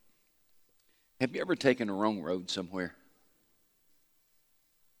Have you ever taken the wrong road somewhere?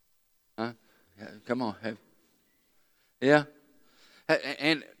 Huh? Come on. Yeah.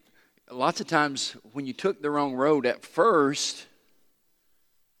 And lots of times when you took the wrong road at first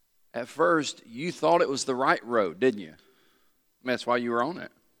you thought it was the right road, didn't you? That's why you were on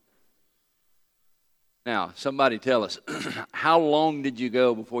it. Now, somebody tell us, how long did you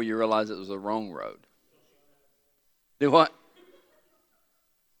go before you realized it was the wrong road? Do what?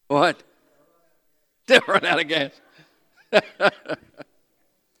 What? Did run out of gas.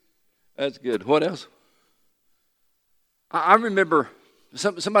 That's good. What else? I remember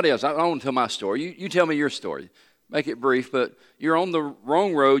somebody else. I don't want to tell my story. You tell me your story. Make it brief, but you're on the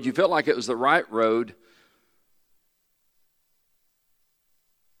wrong road. You felt like it was the right road.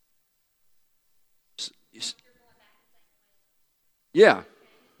 Yeah.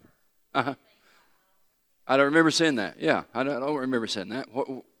 Uh-huh. I don't remember saying that. Yeah, I don't remember saying that.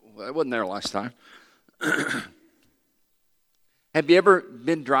 I wasn't there last time. Have you ever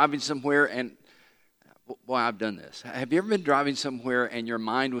been driving somewhere and, boy, I've done this. Have you ever been driving somewhere and your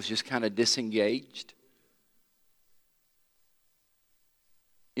mind was just kind of disengaged?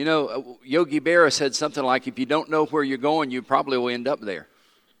 You know, Yogi Berra said something like, if you don't know where you're going, you probably will end up there.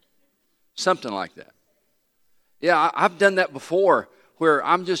 Something like that. Yeah, I've done that before where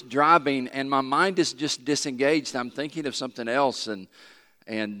I'm just driving and my mind is just disengaged. I'm thinking of something else and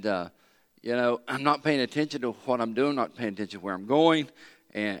you know, I'm not paying attention to what I'm doing, not paying attention to where I'm going,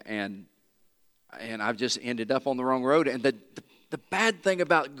 and I've just ended up on the wrong road. And the bad thing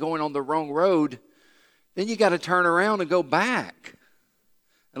about going on the wrong road, then you got to turn around and go back,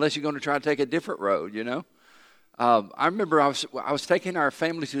 unless you're going to try to take a different road, you know. I remember I was taking our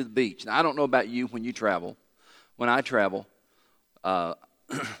family to the beach. Now, I don't know about you when you travel. When I travel, I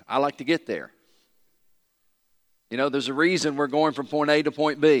like to get there. You know, there's a reason we're going from point A to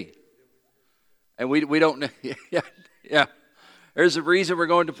point B. And we don't, yeah. There's a reason we're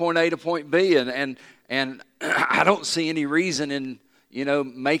going to point A to point B. And I don't see any reason in, you know,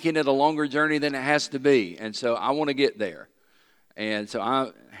 making it a longer journey than it has to be. And so I want to get there. And so I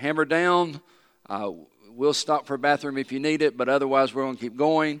hammer down. We'll stop for a bathroom if you need it, but otherwise we're going to keep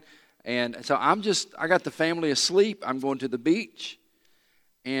going. And so I got the family asleep. I'm going to the beach.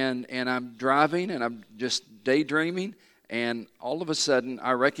 And I'm driving and I'm just daydreaming. And all of a sudden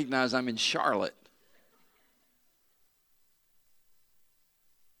I recognize I'm in Charlotte.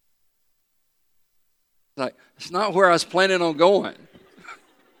 Like, it's not where I was planning on going.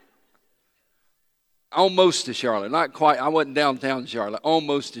 Almost to Charlotte. Not quite. I wasn't downtown Charlotte.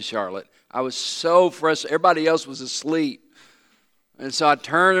 Almost to Charlotte. I was so frustrated. Everybody else was asleep. And so I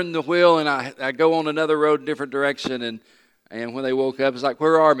turned the wheel and I go on another road, different direction. And when they woke up, it's like,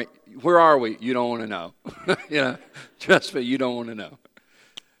 where are we? You don't want to know. You know, trust me, you don't want to know.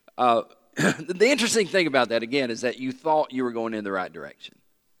 The interesting thing about that, again, is that you thought you were going in the right direction.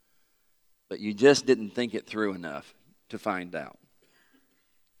 But you just didn't think it through enough to find out.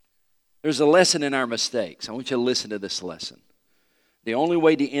 There's a lesson in our mistakes. I want you to listen to this lesson. The only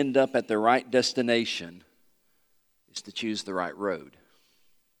way to end up at the right destination is to choose the right road.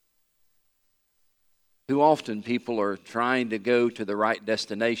 Too often people are trying to go to the right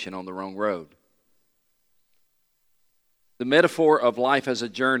destination on the wrong road. The metaphor of life as a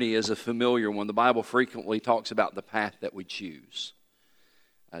journey is a familiar one. The Bible frequently talks about the path that we choose.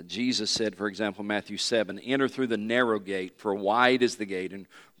 Jesus said, for example, Matthew 7, enter through the narrow gate, for wide is the gate, and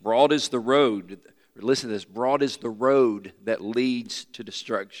broad is the road. Listen to this, broad is the road that leads to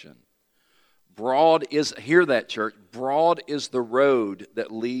destruction. Broad is, hear that, church, broad is the road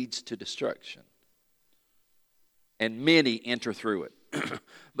that leads to destruction. And many enter through it.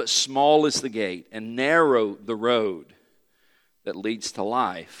 But small is the gate, and narrow the road that leads to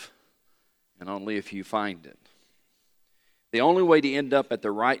life, and only a few find it. The only way to end up at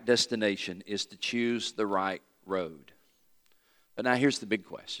the right destination is to choose the right road. But now here's the big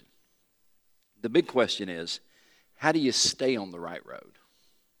question. The big question is, how do you stay on the right road?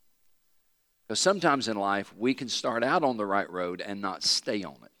 Because sometimes in life, we can start out on the right road and not stay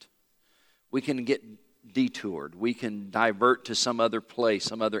on it. We can get detoured. We can divert to some other place,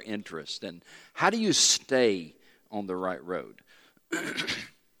 some other interest. And how do you stay on the right road?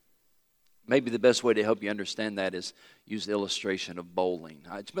 Maybe the best way to help you understand that is use the illustration of bowling.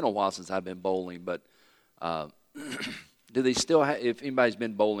 It's been a while since I've been bowling, but do they still have, if anybody's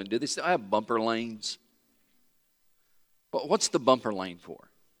been bowling, do they still have bumper lanes? Well, what's the bumper lane for?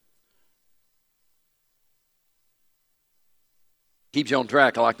 Keeps you on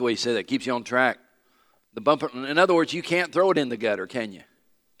track. I like the way you said that. Keeps you on track. The bumper, in other words, you can't throw it in the gutter, can you?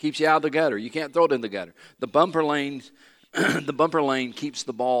 Keeps you out of the gutter. You can't throw it in the gutter. The bumper lane keeps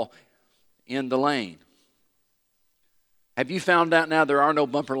the ball in the lane. Have you found out now there are no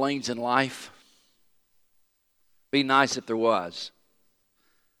bumper lanes in life? Be nice if there was.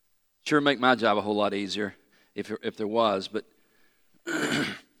 Sure make my job a whole lot easier if there was, but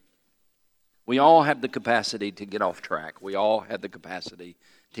we all have the capacity to get off track. We all have the capacity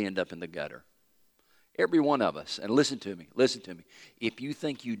to end up in the gutter. Every one of us. And listen to me. If you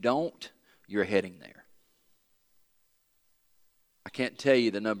think you don't, you're heading there. I can't tell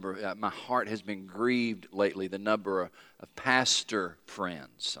you the number. My heart has been grieved lately, the number of pastor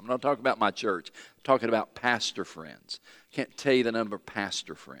friends. I'm not talking about my church. I'm talking about pastor friends. I can't tell you the number of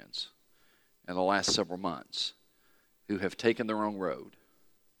pastor friends in the last several months who have taken the wrong road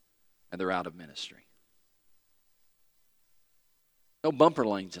and they're out of ministry. No bumper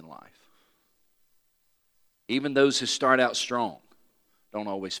lanes in life. Even those who start out strong don't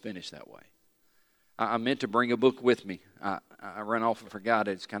always finish that way. I meant to bring a book with me. I ran off and forgot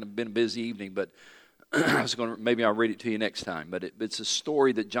it. It's kind of been a busy evening, but maybe I'll read it to you next time. But it's a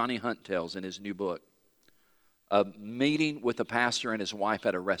story that Johnny Hunt tells in his new book. A meeting with a pastor and his wife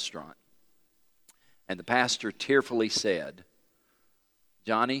at a restaurant. And the pastor tearfully said,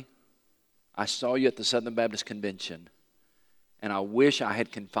 "Johnny, I saw you at the Southern Baptist Convention, and I wish I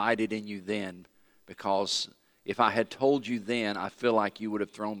had confided in you then, because if I had told you then, I feel like you would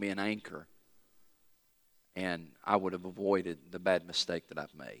have thrown me an anchor, and I would have avoided the bad mistake that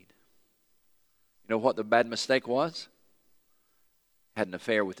I've made." You know what the bad mistake was? Had an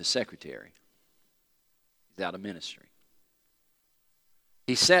affair with the secretary. He's out of ministry.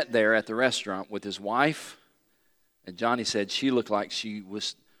 He sat there at the restaurant with his wife, and Johnny said she looked like she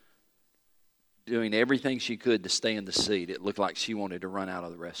was doing everything she could to stay in the seat. It looked like she wanted to run out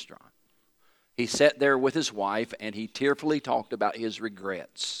of the restaurant. He sat there with his wife, and he tearfully talked about his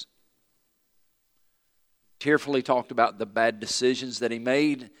regrets. Tearfully talked about the bad decisions that he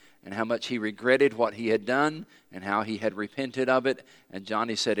made and how much he regretted what he had done and how he had repented of it. And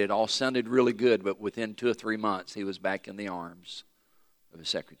Johnny said it all sounded really good, but within 2 or 3 months, he was back in the arms of his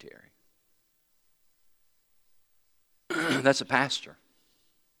secretary. That's a pastor.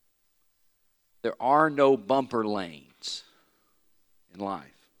 There are no bumper lanes in life.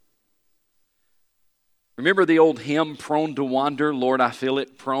 Remember the old hymn, "Prone to wander, Lord, I feel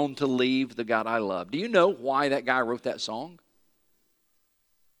it, prone to leave the God I love." Do you know why that guy wrote that song?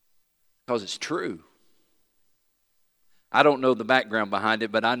 Because it's true. I don't know the background behind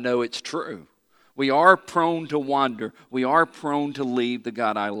it, but I know it's true. We are prone to wander. We are prone to leave the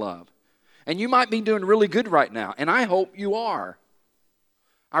God I love. And you might be doing really good right now, and I hope you are.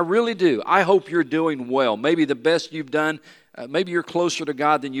 I really do. I hope you're doing well. Maybe the best you've done. Maybe you're closer to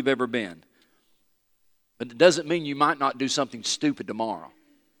God than you've ever been. But it doesn't mean you might not do something stupid tomorrow.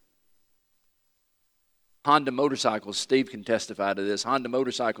 Honda motorcycles, Steve can testify to this. Honda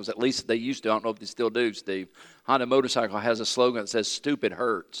motorcycles, at least they used to, I don't know if they still do, Steve. Honda motorcycle has a slogan that says, "Stupid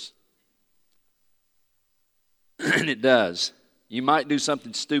hurts." And it does. You might do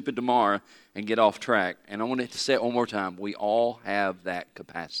something stupid tomorrow and get off track. And I want to say it one more time. We all have that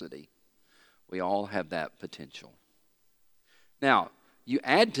capacity. We all have that potential. Now, you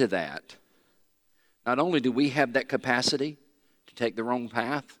add to that, not only do we have that capacity to take the wrong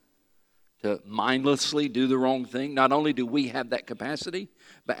path, to mindlessly do the wrong thing, not only do we have that capacity,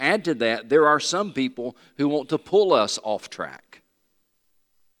 but add to that, there are some people who want to pull us off track.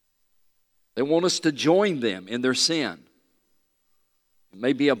 They want us to join them in their sin. It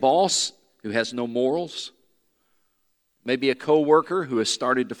may be a boss who has no morals. It may be a coworker who has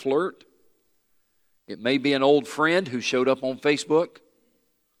started to flirt. It may be an old friend who showed up on Facebook.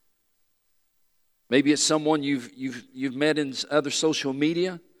 Maybe it's someone you've met in other social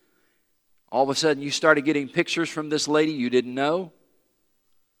media. All of a sudden you started getting pictures from this lady you didn't know.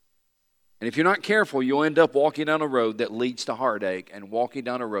 And if you're not careful, you'll end up walking down a road that leads to heartache and walking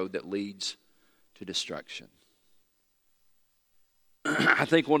down a road that leads to destruction. I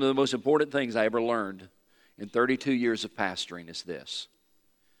think one of the most important things I ever learned in 32 years of pastoring is this.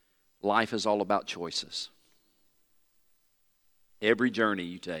 Life is all about choices. Every journey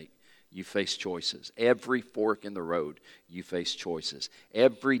you take, you face choices. Every fork in the road, you face choices.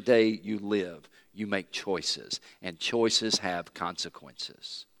 Every day you live, you make choices. And choices have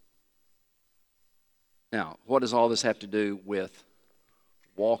consequences. Now, what does all this have to do with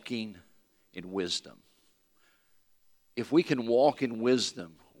walking in wisdom? If we can walk in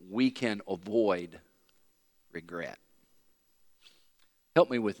wisdom, we can avoid regret. Help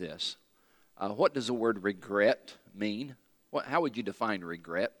me with this. What does the word regret mean? How would you define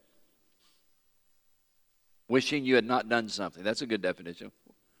regret? Wishing you had not done something. That's a good definition.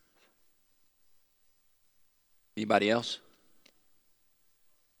 Anybody else?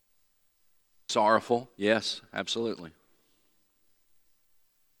 Sorrowful, yes, absolutely.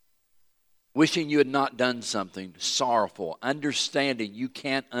 Wishing you had not done something. Sorrowful. Understanding you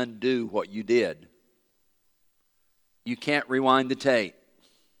can't undo what you did. You can't rewind the tape.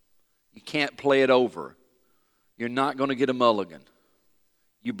 You can't play it over. You're not going to get a mulligan.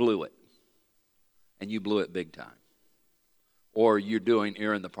 You blew it. And you blew it big time. Or you're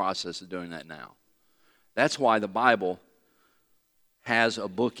in the process of doing that now. That's why the Bible has a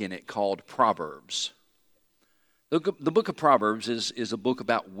book in it called Proverbs. The book of Proverbs is a book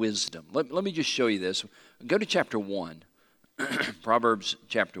about wisdom. Let me just show you this. Go to chapter 1. Proverbs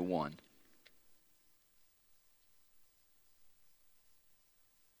chapter 1.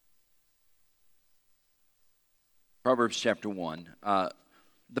 Proverbs chapter 1.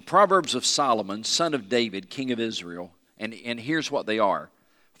 The Proverbs of Solomon, son of David, king of Israel. And here's what they are.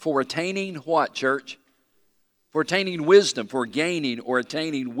 For attaining what, church? For attaining wisdom, for gaining or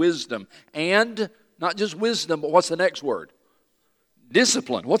attaining wisdom. And not just wisdom, but what's the next word?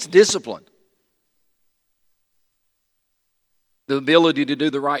 Discipline. What's discipline? The ability to do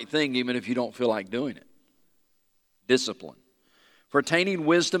the right thing even if you don't feel like doing it. Discipline. For attaining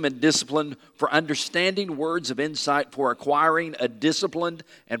wisdom and discipline, for understanding words of insight, for acquiring a disciplined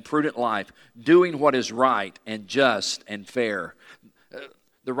and prudent life, doing what is right and just and fair.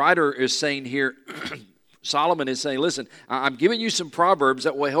 The writer is saying here, Solomon is saying, listen, I'm giving you some proverbs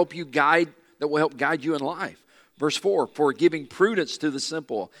that will help guide you in life. Verse 4, for giving prudence to the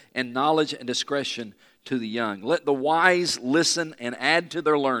simple and knowledge and discretion to the young. Let the wise listen and add to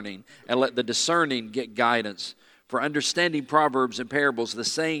their learning, and let the discerning get guidance. For understanding proverbs and parables, the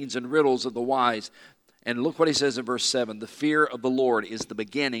sayings and riddles of the wise. And look what he says in verse 7, the fear of the Lord is the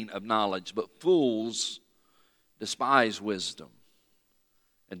beginning of knowledge, but fools despise wisdom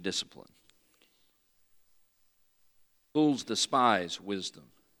and discipline. Fools despise wisdom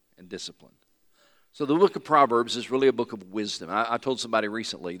and discipline. So the book of Proverbs is really a book of wisdom. I told somebody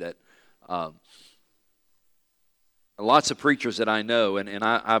recently that lots of preachers that I know, and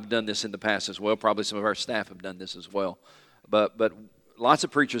I've done this in the past as well, probably some of our staff have done this as well, but lots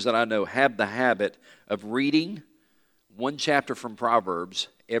of preachers that I know have the habit of reading one chapter from Proverbs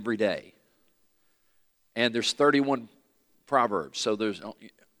every day. And there's 31 Proverbs, so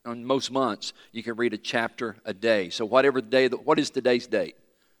on most months, you can read a chapter a day. So what is today's date?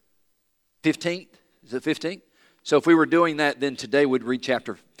 15th? Is it 15th? So if we were doing that, then today we'd read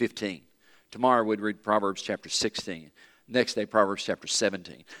chapter 15. Tomorrow we'd read Proverbs chapter 16. Next day, Proverbs chapter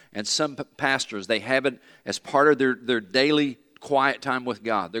 17. And some pastors, they have it as part of their daily quiet time with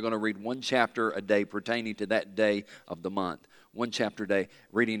God. They're going to read one chapter a day pertaining to that day of the month. One chapter a day,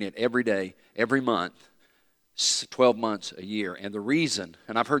 reading it every day, every month, 12 months a year. And the reason,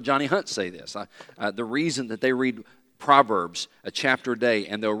 and I've heard Johnny Hunt say this, the reason that they read Proverbs a chapter a day,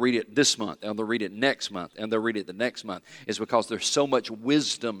 and they'll read it this month, and they'll read it next month, and they'll read it the next month, is because there's so much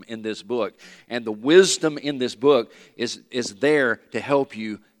wisdom in this book. And the wisdom in this book is there to help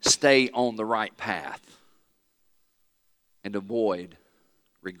you stay on the right path and avoid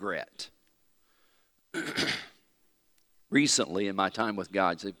regret. Recently, in my time with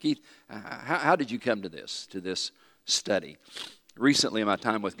God, I said, Keith, how did you come to this study? Recently, in my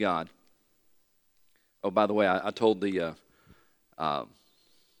time with God, oh, by the way, I told the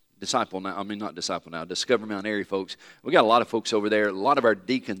Discover Mount Airy folks, we got a lot of folks over there. A lot of our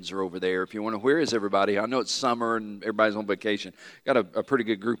deacons are over there. If you wonder, where is everybody? I know it's summer and everybody's on vacation. Got a pretty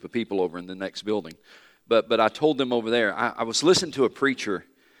good group of people over in the next building. But I told them over there, I was listening to a preacher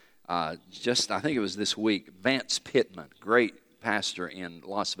I think it was this week, Vance Pittman, great pastor in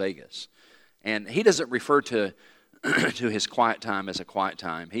Las Vegas. And he doesn't refer to his quiet time as a quiet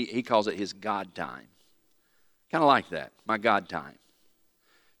time. He calls it his God time. Kind of like that, my God time.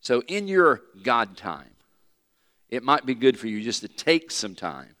 So in your God time, it might be good for you just to take some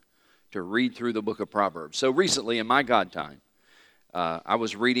time to read through the book of Proverbs. So recently in my God time, I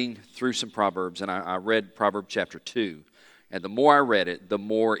was reading through some Proverbs, and I read Proverbs chapter 2. And the more I read it, the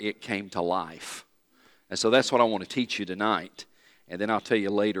more it came to life. And so that's what I want to teach you tonight. And then I'll tell you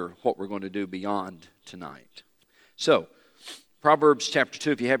later what we're going to do beyond tonight. So, Proverbs chapter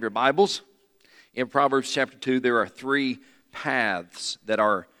 2, if you have your Bibles. In Proverbs chapter 2, there are 3 paths that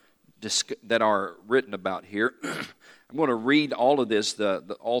are written about here. I'm going to read all of this,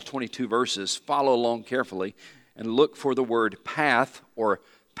 all 22 verses. Follow along carefully and look for the word path or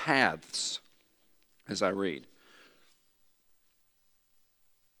paths as I read.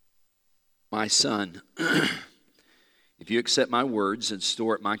 My son, if you accept my words and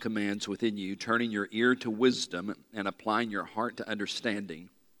store up my commands within you, turning your ear to wisdom and applying your heart to understanding,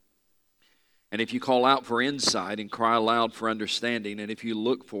 And if you call out for insight and cry aloud for understanding, and if you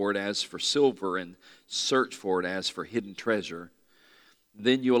look for it as for silver and search for it as for hidden treasure,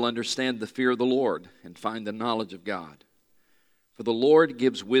 then you will understand the fear of the Lord and find the knowledge of God. For the Lord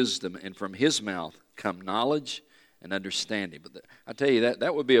gives wisdom, and from His mouth come knowledge and understanding. But I tell you,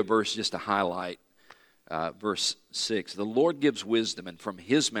 that would be a verse just to highlight. Verse 6, the Lord gives wisdom, and from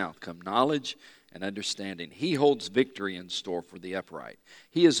His mouth come knowledge and understanding. He holds victory in store for the upright.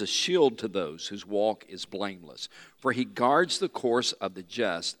 He is a shield to those whose walk is blameless. For He guards the course of the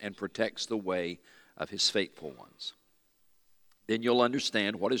just and protects the way of His faithful ones. Then you'll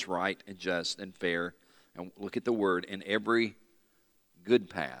understand what is right and just and fair. And look at the word, in every good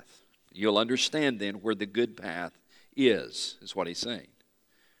path. You'll understand then where the good path is what he's saying.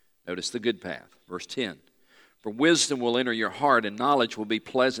 Notice the good path. Verse 10. For wisdom will enter your heart, and knowledge will be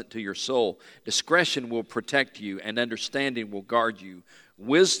pleasant to your soul. Discretion will protect you, and understanding will guard you.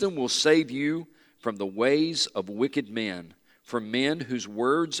 Wisdom will save you from the ways of wicked men, from men whose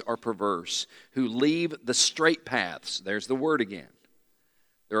words are perverse, who leave the straight paths. There's the word again.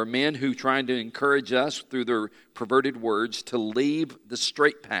 There are men who trying to encourage us through their perverted words to leave the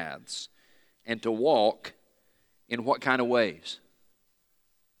straight paths and to walk in what kind of ways?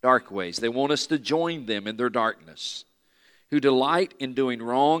 Dark ways. They want us to join them in their darkness, who delight in doing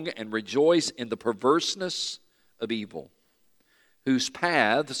wrong and rejoice in the perverseness of evil, whose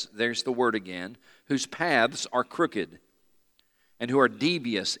paths, there's the word again, whose paths are crooked, and who are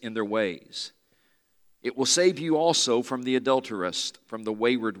devious in their ways. It will save you also from the adulteress, from the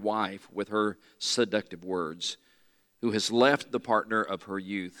wayward wife with her seductive words, who has left the partner of her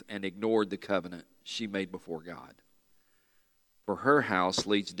youth and ignored the covenant she made before God. For her house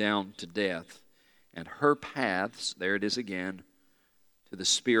leads down to death, and her paths, there it is again, to the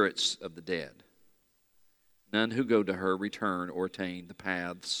spirits of the dead. None who go to her return or attain the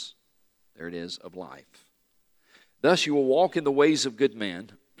paths, there it is, of life. Thus you will walk in the ways of good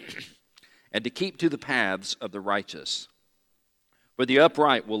men, and to keep to the paths of the righteous. For the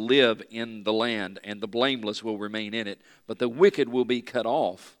upright will live in the land, and the blameless will remain in it. But the wicked will be cut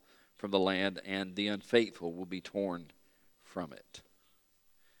off from the land, and the unfaithful will be torn from it.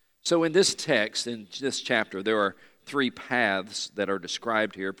 So in this text, in this chapter, there are three paths that are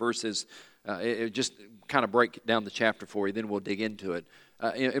described here. First is, just kind of break down the chapter for you, then we'll dig into it.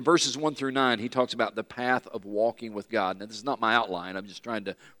 In verses 1 through 9, he talks about the path of walking with God. Now, this is not my outline. I'm just trying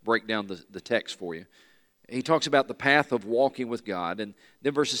to break down the text for you. He talks about the path of walking with God. And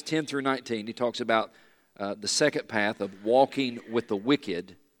then verses 10 through 19, he talks about the second path of walking with the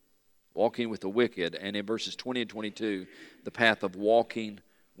wicked. Walking with the wicked. And in verses 20 and 22, the path of walking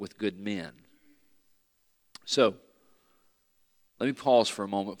with good men. So, let me pause for a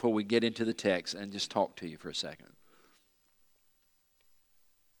moment before we get into the text and just talk to you for a second.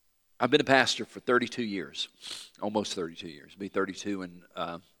 I've been a pastor for 32 years, almost 32 years. It'll be 32 in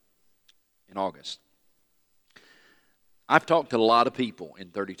August. I've talked to a lot of people in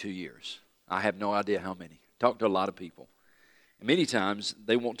 32 years. I have no idea how many. Talked to a lot of people. And many times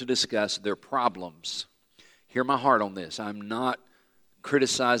they want to discuss their problems. Hear my heart on this. I'm not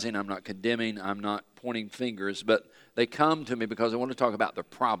criticizing, I'm not condemning, I'm not pointing fingers, but they come to me because they want to talk about their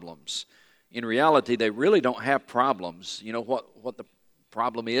problems. In reality, they really don't have problems. You know what the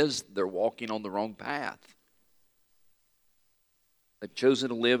problem is? They're walking on the wrong path. They've chosen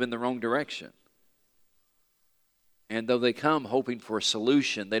to live in the wrong direction. And though they come hoping for a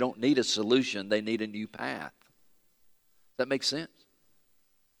solution, they don't need a solution, they need a new path. Does that make sense?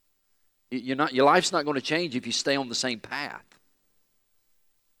 Your life's not going to change if you stay on the same path.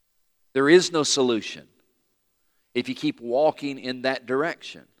 There is no solution if you keep walking in that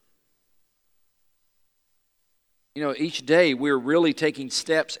direction. You know, each day we're really taking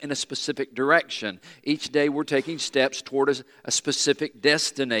steps in a specific direction. Each day we're taking steps toward a specific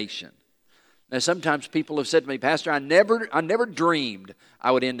destination. Now, sometimes people have said to me, Pastor, I never dreamed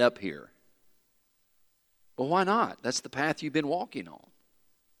I would end up here. Well, why not? That's the path you've been walking on.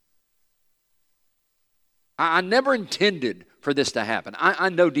 I never intended for this to happen. I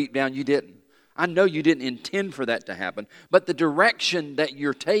know deep down you didn't. I know you didn't intend for that to happen. But the direction that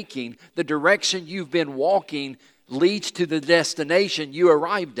you're taking, the direction you've been walking, leads to the destination you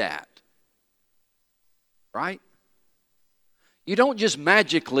arrived at. Right? You don't just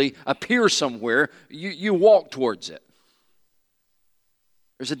magically appear somewhere. You walk towards it.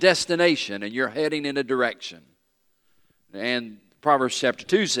 There's a destination and you're heading in a direction. And Proverbs chapter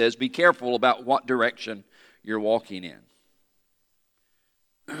 2 says, be careful about what direction you're walking in.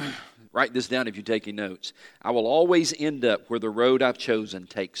 Write this down if you're taking notes. I will always end up where the road I've chosen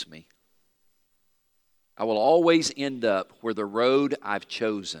takes me. I will always end up where the road I've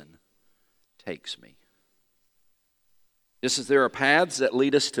chosen takes me. Just as there are paths that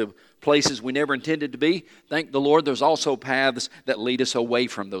lead us to places we never intended to be, thank the Lord, there's also paths that lead us away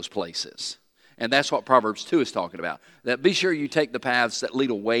from those places. And that's what Proverbs 2 is talking about. That be sure you take the paths that lead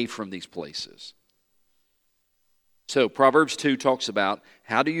away from these places. So Proverbs 2 talks about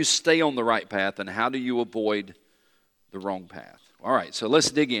how do you stay on the right path and how do you avoid the wrong path. All right, so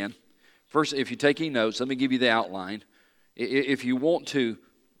let's dig in. First, if you're taking notes, let me give you the outline. If you want to,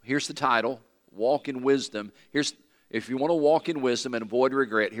 here's the title, Walk in Wisdom. If you want to walk in wisdom and avoid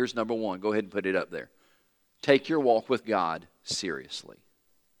regret, here's number one. Go ahead and put it up there. Take your walk with God seriously.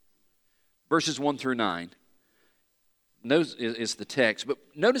 Verses 1 through 9. Notice is the text, but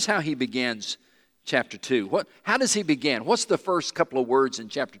notice how he begins chapter 2. How does he begin? What's the first couple of words in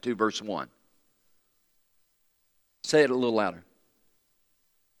chapter 2, verse 1? Say it a little louder.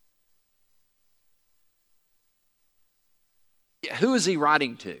 Yeah, who is he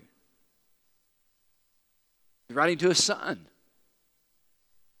writing to? He's writing to his son.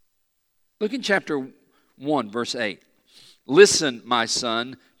 Look in chapter 1, verse 8. Listen, my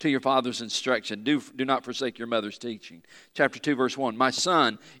son, to your father's instruction. Do not forsake your mother's teaching. Chapter 2, verse 1. My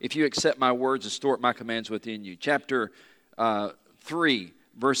son, if you accept my words and store my commands within you. Chapter 3,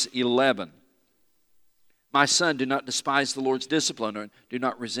 verse 11. My son, do not despise the Lord's discipline, or do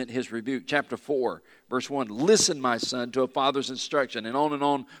not resent his rebuke. Chapter 4, verse 1. Listen, my son, to a father's instruction. And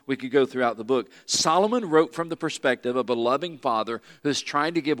on we could go throughout the book. Solomon wrote from the perspective of a loving father who's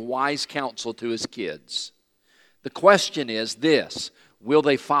trying to give wise counsel to his kids. The question is this: will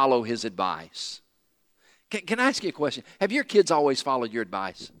they follow his advice? Can I ask you a question? Have your kids always followed your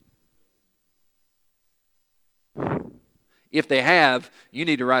advice? If they have, you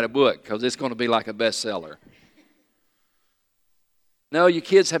need to write a book because it's going to be like a bestseller. No, your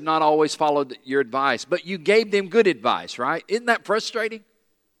kids have not always followed your advice, but you gave them good advice, right? Isn't that frustrating?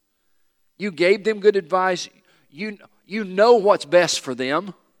 You gave them good advice. You know what's best for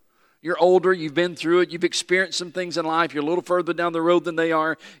them. You're older, you've been through it, you've experienced some things in life, you're a little further down the road than they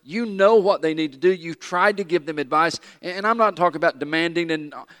are. You know what they need to do. You've tried to give them advice. And I'm not talking about demanding,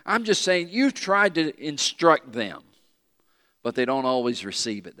 and I'm just saying you've tried to instruct them. But they don't always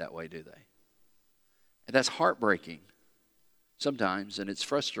receive it that way, do they? And that's heartbreaking sometimes, and it's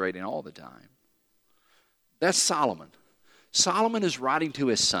frustrating all the time. That's Solomon. Solomon is writing to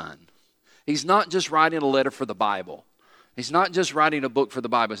his son. He's not just writing a letter for the Bible. He's not just writing a book for the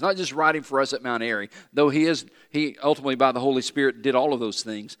Bible. He's not just writing for us at Mount Airy, though he ultimately by the Holy Spirit did all of those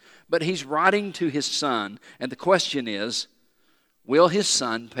things. But he's writing to his son, and the question is, will his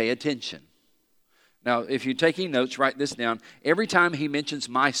son pay attention? Now, if you're taking notes, write this down. Every time he mentions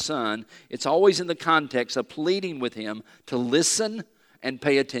my son, it's always in the context of pleading with him to listen and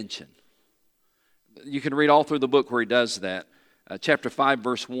pay attention. You can read all through the book where he does that. Chapter 5,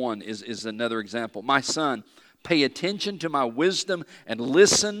 verse 1 is another example. My son, pay attention to my wisdom and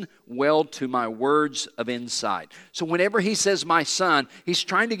listen well to my words of insight. So whenever he says my son, he's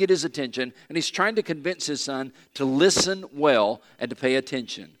trying to get his attention, and he's trying to convince his son to listen well and to pay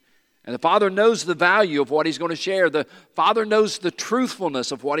attention. And the father knows the value of what he's going to share. The father knows the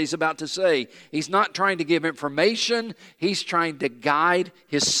truthfulness of what he's about to say. He's not trying to give information. He's trying to guide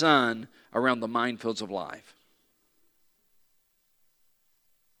his son around the minefields of life.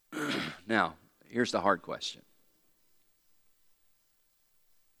 Now, here's the hard question.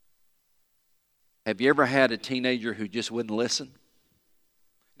 Have you ever had a teenager who just wouldn't listen?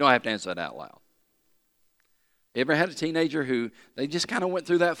 You don't have to answer that out loud. Ever had a teenager who they just kind of went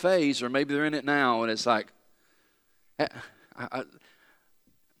through that phase, or maybe they're in it now, and it's like,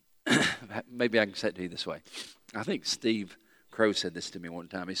 maybe I can say it to you this way. I think Steve Crow said this to me one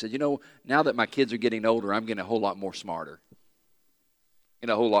time. He said, now that my kids are getting older, I'm getting a whole lot more smarter.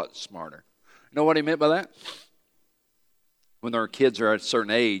 A whole lot smarter. You know what he meant by that? When our kids are at a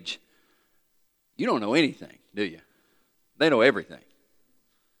certain age, you don't know anything, do you? They know everything.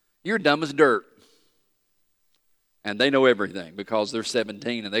 You're dumb as dirt. And they know everything because they're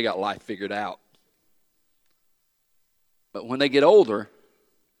 17 and they got life figured out. But when they get older,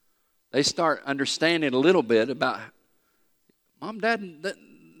 they start understanding a little bit about, Mom, Dad,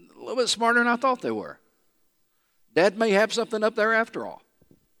 a little bit smarter than I thought they were. Dad may have something up there after all.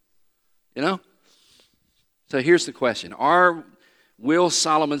 So here's the question. Will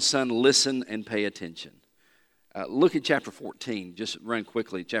Solomon's son listen and pay attention? Look at chapter 14. Just run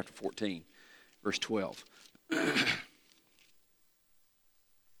quickly. Chapter 14, verse 12.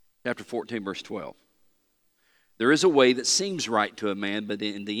 Chapter 14, verse 12. There is a way that seems right to a man, but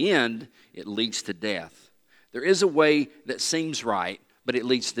in the end, it leads to death. There is a way that seems right, but it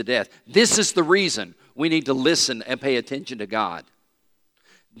leads to death. This is the reason we need to listen and pay attention to God.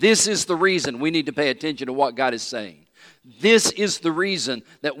 This is the reason we need to pay attention to what God is saying. This is the reason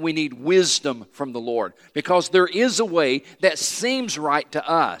that we need wisdom from the Lord. Because there is a way that seems right to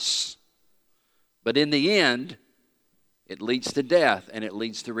us. But in the end, it leads to death, and it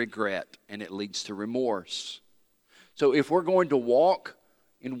leads to regret, and it leads to remorse. So if we're going to walk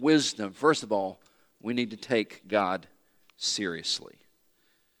in wisdom, first of all, we need to take God seriously.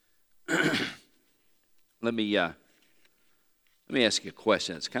 Let me ask you a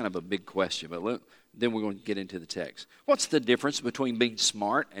question. It's kind of a big question, but then we're going to get into the text. What's the difference between being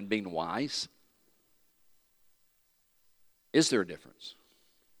smart and being wise? Is there a difference?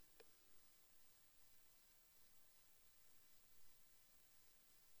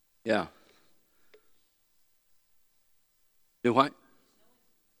 Yeah. Do what?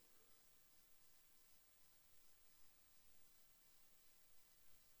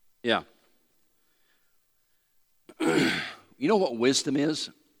 Yeah. You know what wisdom is?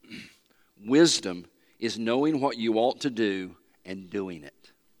 Wisdom is knowing what you ought to do and doing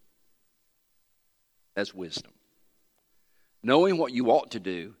it. That's wisdom. Knowing what you ought to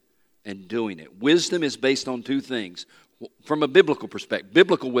do and doing it. Wisdom is based on two things. From a biblical perspective,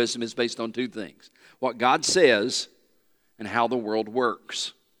 biblical wisdom is based on two things. What God says and how the world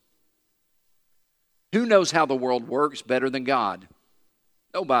works. Who knows how the world works better than God?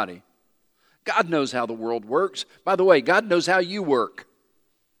 Nobody. God knows how the world works. By the way, God knows how you work.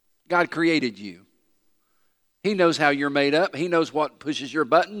 God created you. He knows how you're made up. He knows what pushes your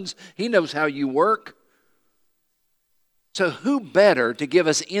buttons. He knows how you work. So who better to give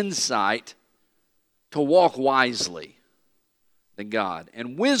us insight to walk wisely than God?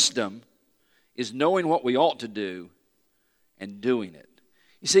 And wisdom is knowing what we ought to do and doing it.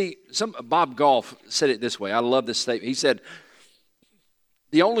 You see, Bob Goff said it this way. I love this statement. He said,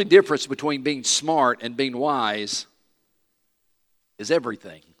 the only difference between being smart and being wise is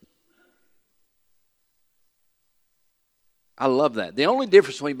everything. I love that. The only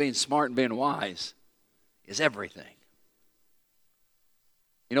difference between being smart and being wise is everything.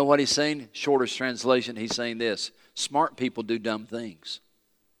 You know what he's saying? Shortest translation, he's saying this. Smart people do dumb things.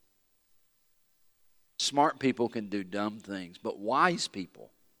 Smart people can do dumb things, but wise people,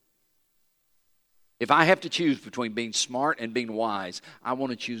 if I have to choose between being smart and being wise, I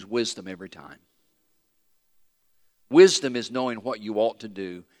want to choose wisdom every time. Wisdom is knowing what you ought to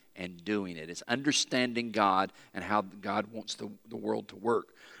do and doing it. It's understanding God and how God wants the world to work.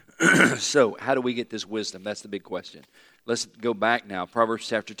 So, how do we get this wisdom? That's the big question. Let's go back now. Proverbs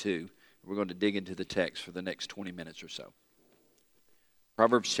chapter 2. We're going to dig into the text for the next 20 minutes or so.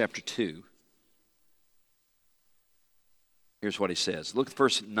 Proverbs chapter 2. Here's what he says. Look at the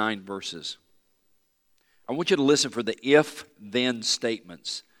first 9 verses. I want you to listen for the if-then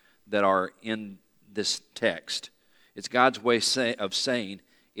statements that are in this text. It's God's way of saying,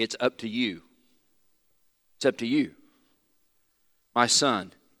 it's up to you. It's up to you. My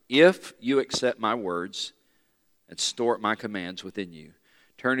son, if you accept my words and store my commands within you,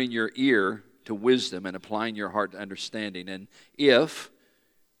 turning your ear to wisdom and applying your heart to understanding, and if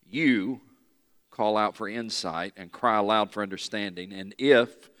you call out for insight and cry aloud for understanding, and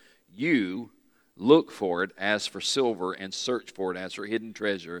if you look for it as for silver and search for it as for hidden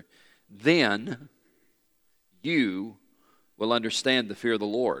treasure, then you will understand the fear of the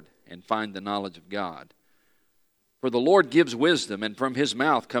Lord and find the knowledge of God. For the Lord gives wisdom, and from his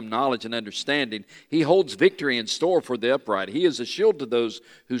mouth come knowledge and understanding. He holds victory in store for the upright. He is a shield to those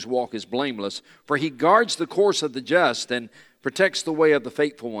whose walk is blameless. For he guards the course of the just and protects the way of the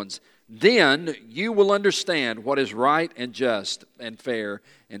faithful ones. Then you will understand what is right and just and fair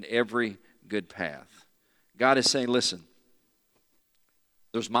in every good path. God is saying, listen,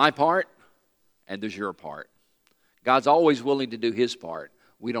 there's my part and there's your part. God's always willing to do his part.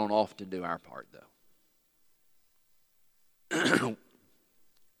 We don't often do our part, though.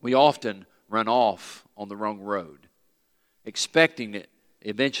 We often run off on the wrong road, expecting it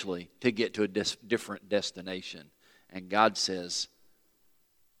eventually to get to a different destination. And God says,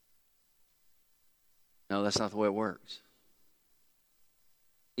 no, that's not the way it works.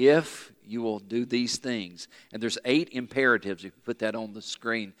 If you will do these things, and there's 8 imperatives. You can put that on the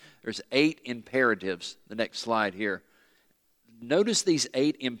screen. There's 8 imperatives. The next slide here. Notice these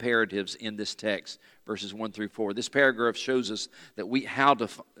 8 imperatives in this text, verses 1 through 4. This paragraph shows us that how to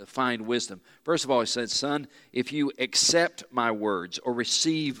find wisdom. First of all, it says, son, if you accept my words or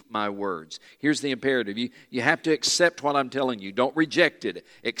receive my words. Here's the imperative. You have to accept what I'm telling you. Don't reject it.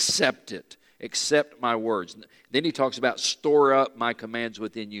 Accept it. Accept my words. Then he talks about store up my commands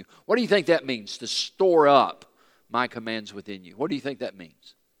within you. What do you think that means, to store up my commands within you? What do you think that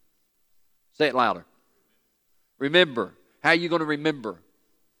means? Say it louder. Remember. How are you going to remember?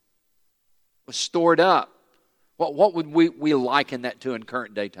 was stored up. What would we liken that to in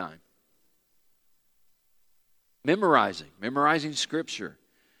current day time? Memorizing Scripture.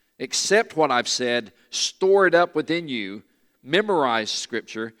 Accept what I've said, store it up within you, memorize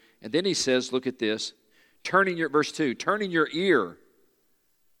Scripture. And then he says, look at this, verse 2, turning your ear.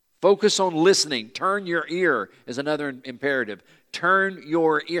 Focus on listening. Turn your ear is another imperative. Turn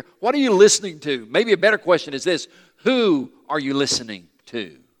your ear. What are you listening to? Maybe a better question is this: who are you listening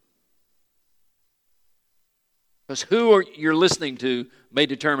to? Because who you're listening to may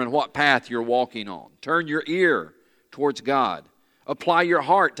determine what path you're walking on. Turn your ear towards God. Apply your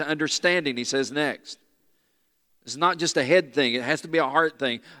heart to understanding, he says next. It's not just a head thing. It has to be a heart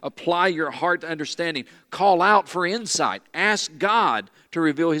thing. Apply your heart to understanding. Call out for insight. Ask God to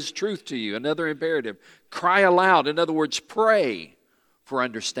reveal His truth to you. Another imperative. Cry aloud. In other words, pray for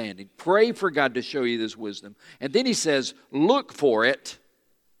understanding. Pray for God to show you this wisdom. And then he says, look for it.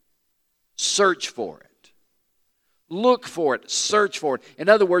 Search for it. Look for it. Search for it. In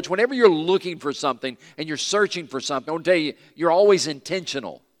other words, whenever you're looking for something and you're searching for something, I want to tell you, you're always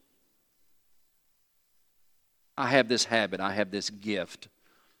intentional. I have this habit. I have this gift.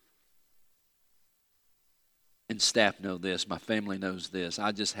 And staff know this. My family knows this.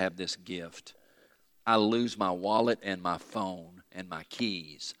 I just have this gift. I lose my wallet and my phone and my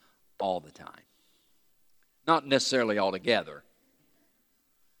keys all the time. Not necessarily all together.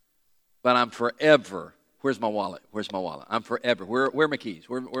 But I'm forever... Where's my wallet? Where's my wallet? I'm forever. Where are my keys?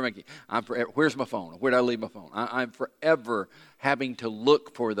 Where are my keys? I'm forever. Where's my phone? Where did I leave my phone? I'm forever having to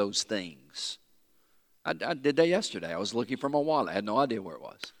look for those things. I did that yesterday. I was looking for my wallet. I had no idea where it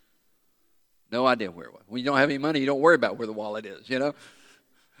was. No idea where it was. When you don't have any money, you don't worry about where the wallet is, you know.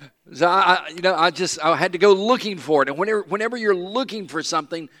 So I had to go looking for it. And whenever you're looking for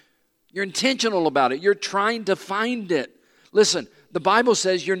something, you're intentional about it. You're trying to find it. Listen, the Bible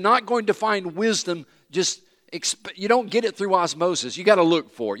says you're not going to find wisdom you don't get it through osmosis. You got to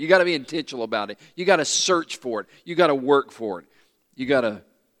look for it. You got to be intentional about it. You got to search for it. You got to work for it. You got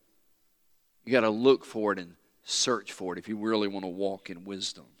to look for it and search for it if you really want to walk in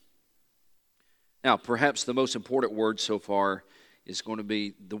wisdom. Now, perhaps the most important word so far is going to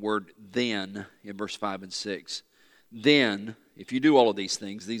be the word then in verse 5 and 6. Then, if you do all of these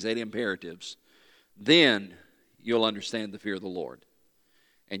things, these 8 imperatives, then you'll understand the fear of the Lord,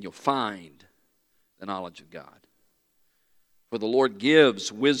 and you'll find the knowledge of God. For the Lord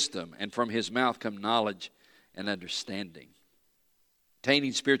gives wisdom, and from His mouth come knowledge and understanding.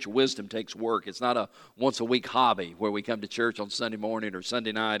 Attaining spiritual wisdom takes work. It's not a once-a-week hobby where we come to church on Sunday morning or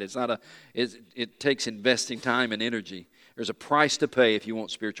Sunday night. It takes investing time and energy. There's a price to pay if you want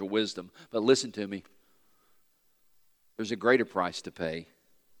spiritual wisdom. But listen to me. There's a greater price to pay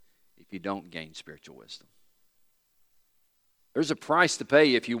if you don't gain spiritual wisdom. There's a price to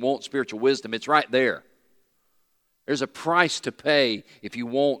pay if you want spiritual wisdom. It's right there. There's a price to pay if you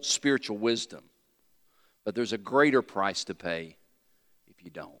want spiritual wisdom. But there's a greater price to pay if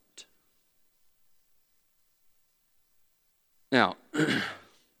you don't. Now,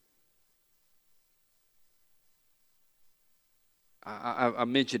 I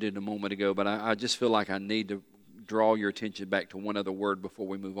mentioned it a moment ago, but I just feel like I need to draw your attention back to one other word before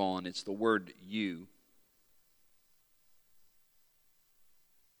we move on. It's the word you.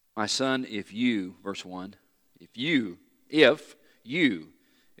 My son, if you, verse 1, if you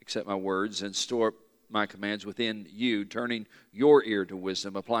accept my words and store up my commands within you, turning your ear to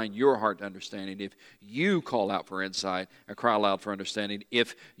wisdom, applying your heart to understanding, if you call out for insight and cry aloud for understanding,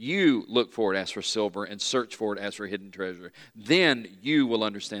 if you look for it as for silver and search for it as for hidden treasure, then you will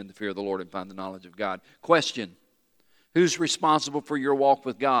understand the fear of the Lord and find the knowledge of God. Question: who's responsible for your walk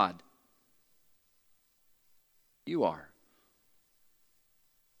with God? You are.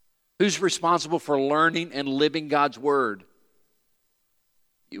 Who's responsible for learning and living God's Word?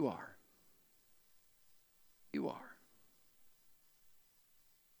 You are. You are.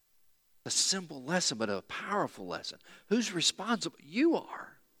 A simple lesson, but a powerful lesson. Who's responsible? You are.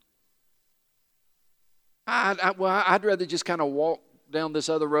 I'd rather just kind of walk down this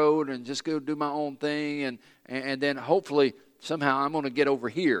other road and just go do my own thing, and then hopefully somehow I'm going to get over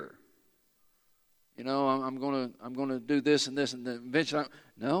here. You know, I'm going to do this and this, and then eventually,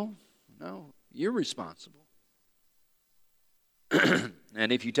 No, you're responsible.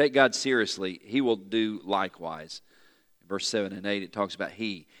 And if you take God seriously, He will do likewise. In verse 7 and 8, it talks about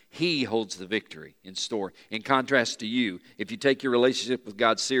He. He holds the victory in store. In contrast to you, if you take your relationship with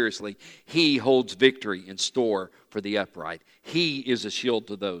God seriously, He holds victory in store for the upright. He is a shield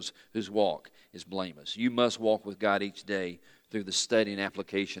to those whose walk is blameless. You must walk with God each day through the study and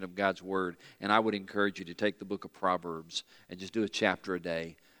application of God's Word. And I would encourage you to take the book of Proverbs and just do a chapter a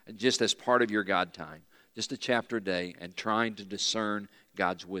day. just as part of your God time, just a chapter a day, and trying to discern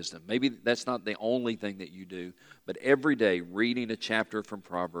God's wisdom. Maybe that's not the only thing that you do, but every day reading a chapter from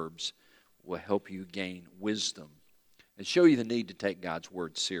Proverbs will help you gain wisdom and show you the need to take God's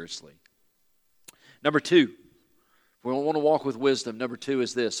word seriously. Number two, if we want to walk with wisdom, number two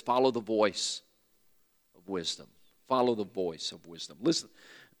is this: follow the voice of wisdom. Follow the voice of wisdom. Listen,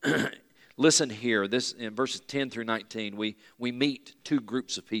 listen here. This in verses 10 through 19, we meet two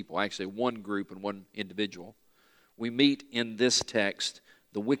groups of people, actually one group and one individual. We meet in this text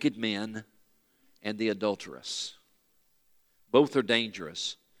the wicked men and the adulteress. Both are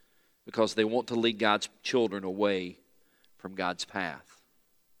dangerous because they want to lead God's children away from God's path.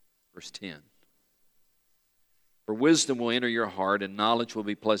 Verse 10. For wisdom will enter your heart, and knowledge will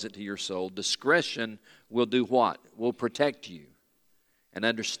be pleasant to your soul. Discretion will do what? Will protect you, and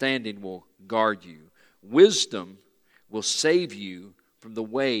understanding will guard you. Wisdom will save you from the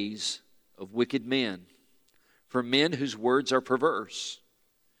ways of wicked men, from men whose words are perverse.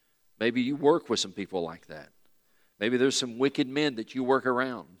 Maybe you work with some people like that. Maybe there's some wicked men that you work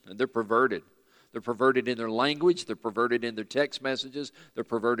around, and they're perverted. They're perverted in their language. They're perverted in their text messages. They're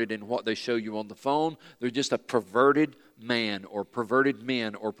perverted in what they show you on the phone. They're just a perverted man or perverted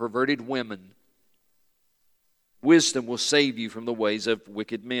men or perverted women. Wisdom will save you from the ways of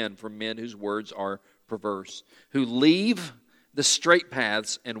wicked men, from men whose words are perverse, who leave the straight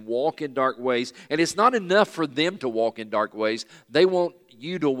paths and walk in dark ways. And it's not enough for them to walk in dark ways. They want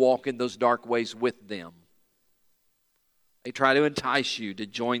you to walk in those dark ways with them. They try to entice you to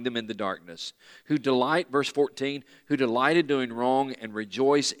join them in the darkness. Who delight, verse 14, who delight in doing wrong and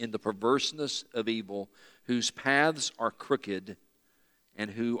rejoice in the perverseness of evil, whose paths are crooked and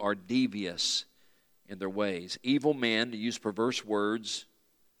who are devious in their ways. Evil men use perverse words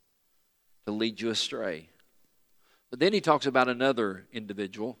to lead you astray. But then he talks about another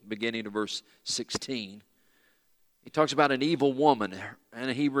individual, beginning of verse 16. He talks about an evil woman,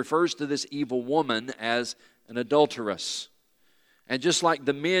 and he refers to this evil woman as an adulteress. And just like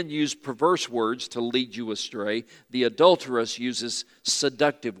the men use perverse words to lead you astray, the adulteress uses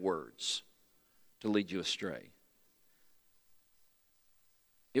seductive words to lead you astray.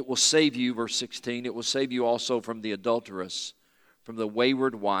 It will save you, verse 16, it will save you also from the adulteress, from the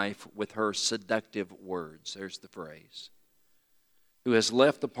wayward wife with her seductive words. There's the phrase. Who has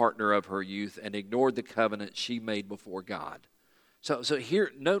left the partner of her youth and ignored the covenant she made before God. So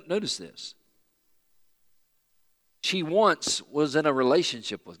here, notice this. She once was in a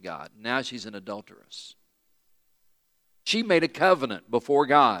relationship with God. Now she's an adulteress. She made a covenant before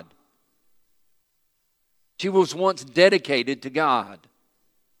God. She was once dedicated to God.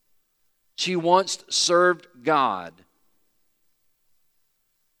 She once served God.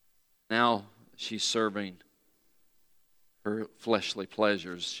 Now she's serving her fleshly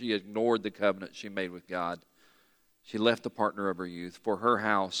pleasures. She ignored the covenant she made with God. She left the partner of her youth. For her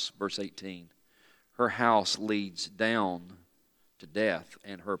house, verse 18, her house leads down to death,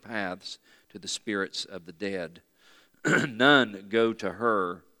 and her paths to the spirits of the dead. None who go to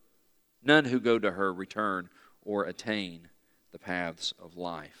her return or attain the paths of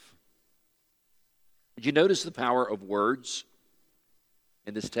life. Did you notice the power of words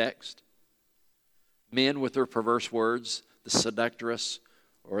in this text? Men with their perverse words, the seductress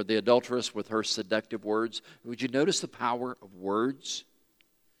or the adulteress with her seductive words. Would you notice the power of words?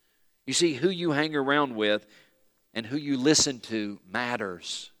 You see, who you hang around with and who you listen to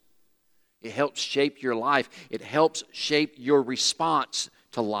matters. It helps shape your life. It helps shape your response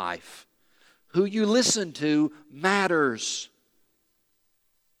to life. Who you listen to matters.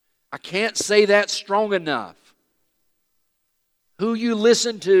 I can't say that strong enough. Who you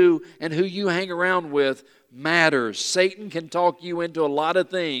listen to and who you hang around with matters. Satan can talk you into a lot of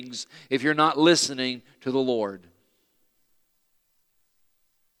things if you're not listening to the Lord.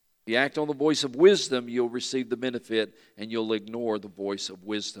 If you act on the voice of wisdom, you'll receive the benefit, and you'll ignore the voice of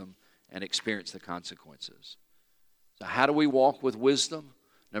wisdom and experience the consequences. So how do we walk with wisdom?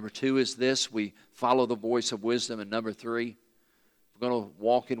 Number 2 is this: we follow the voice of wisdom. And number 3, we're going to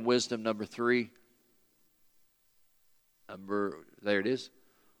walk in wisdom. Number 3, there it is.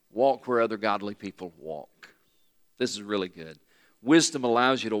 Walk where other godly people walk. This is really good. Wisdom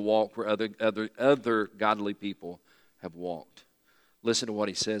allows you to walk where other godly people have walked. Listen to what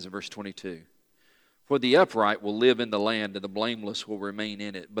he says in verse 22. For the upright will live in the land, and the blameless will remain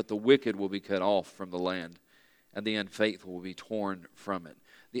in it. But the wicked will be cut off from the land, and the unfaithful will be torn from it.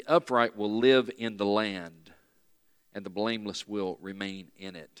 The upright will live in the land, and the blameless will remain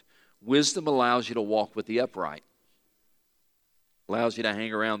in it. Wisdom allows you to walk with the upright. Allows you to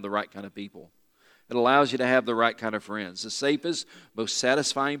hang around the right kind of people. It allows you to have the right kind of friends. The safest, most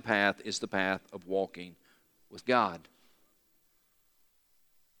satisfying path is the path of walking with God.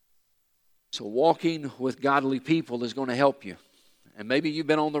 So walking with godly people is going to help you. And maybe you've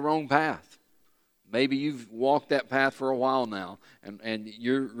been on the wrong path. Maybe you've walked that path for a while now, and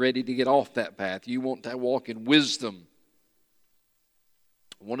you're ready to get off that path. You want to walk in wisdom.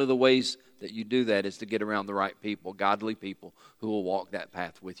 One of the ways that you do that is to get around the right people, godly people who will walk that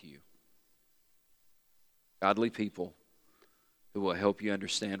path with you. Godly people who will help you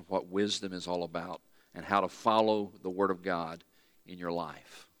understand what wisdom is all about and how to follow the Word of God in your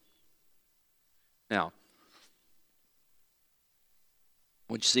life. Now,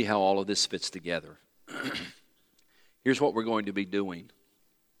 I want you to see how all of this fits together. Here's what we're going to be doing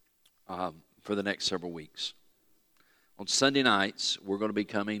for the next several weeks. On Sunday nights, we're going to be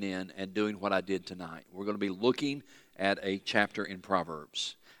coming in and doing what I did tonight. We're going to be looking at a chapter in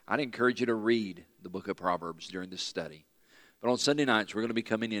Proverbs. I'd encourage you to read the book of Proverbs during this study. But on Sunday nights, we're going to be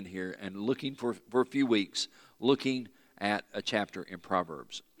coming in here and looking for a few weeks, looking at a chapter in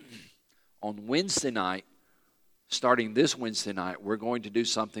Proverbs. On Wednesday night, starting this Wednesday night, we're going to do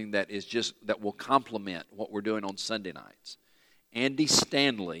something that will complement what we're doing on Sunday nights. Andy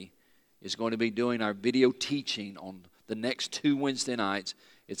Stanley is going to be doing our video teaching on the next 2 Wednesday nights.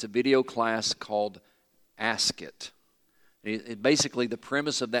 It's a video class called Ask It. Basically, the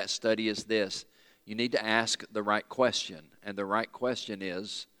premise of that study is this. You need to ask the right question. And the right question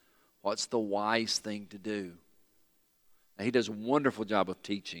is, what's the wise thing to do? Now, he does a wonderful job of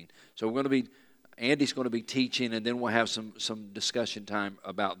teaching. So Andy's going to be teaching, and then we'll have some discussion time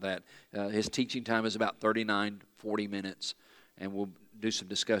about that. His teaching time is about 40 minutes, and we'll do some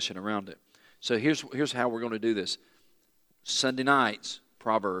discussion around it. So here's how we're going to do this. Sunday nights,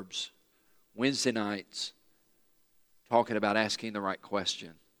 Proverbs. Wednesday nights, talking about asking the right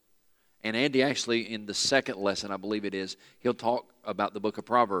question. And Andy actually, in the second lesson, I believe it is, he'll talk about the book of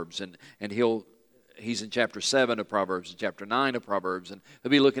Proverbs, and he's in chapter 7 of Proverbs and chapter 9 of Proverbs, and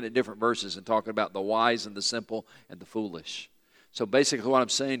he'll be looking at different verses and talking about the wise and the simple and the foolish. So basically what I'm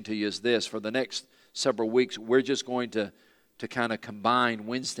saying to you is this. For the next several weeks, we're just going to kind of combine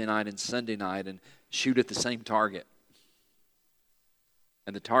Wednesday night and Sunday night and shoot at the same target.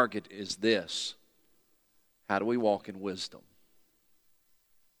 And the target is this. How do we walk in wisdom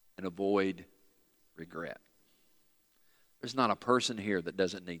and avoid regret? There's not a person here that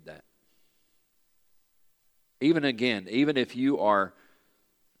doesn't need that. Even if you are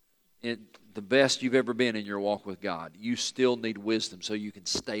the best you've ever been in your walk with God, you still need wisdom so you can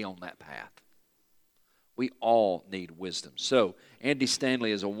stay on that path. We all need wisdom. So, Andy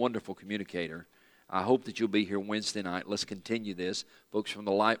Stanley is a wonderful communicator. I hope that you'll be here Wednesday night. Let's continue this. Folks from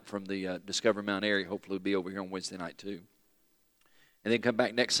the Discover Mount area hopefully will be over here on Wednesday night too. And then come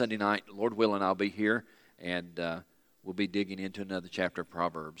back next Sunday night. Lord willing, I'll be here, and we'll be digging into another chapter of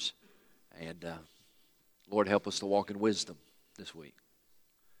Proverbs. And Lord, help us to walk in wisdom this week.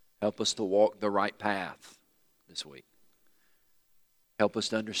 Help us to walk the right path this week. Help us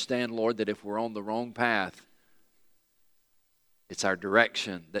to understand, Lord, that if we're on the wrong path, it's our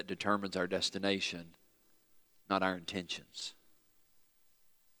direction that determines our destination, not our intentions.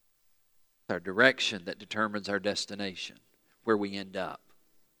 It's our direction that determines our destination, where we end up,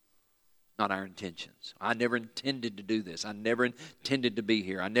 not our intentions. I never intended to do this. I never intended to be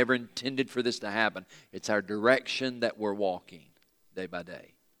here. I never intended for this to happen. It's our direction that we're walking day by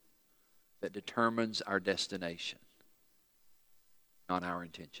day that determines our destination, not our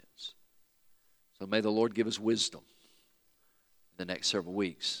intentions. So may the Lord give us wisdom in the next several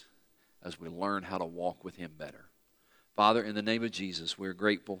weeks as we learn how to walk with Him better. Father, in the name of Jesus, we're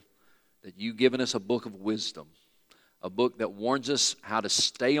grateful that you've given us a book of wisdom, a book that warns us how to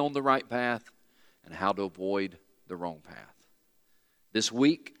stay on the right path and how to avoid the wrong path. This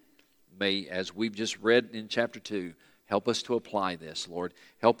week, may, as we've just read in chapter 2, help us to apply this, Lord.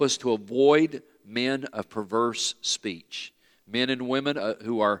 Help us to avoid men of perverse speech. Men and women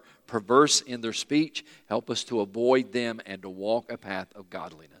who are perverse in their speech, help us to avoid them and to walk a path of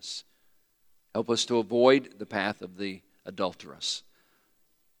godliness. Help us to avoid the path of the adulteress.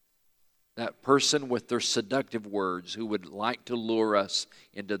 That person with their seductive words who would like to lure us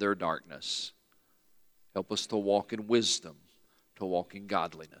into their darkness. Help us to walk in wisdom, to walk in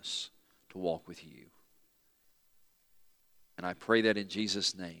godliness, to walk with you. And I pray that in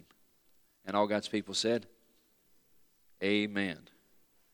Jesus' name. And all God's people said, amen.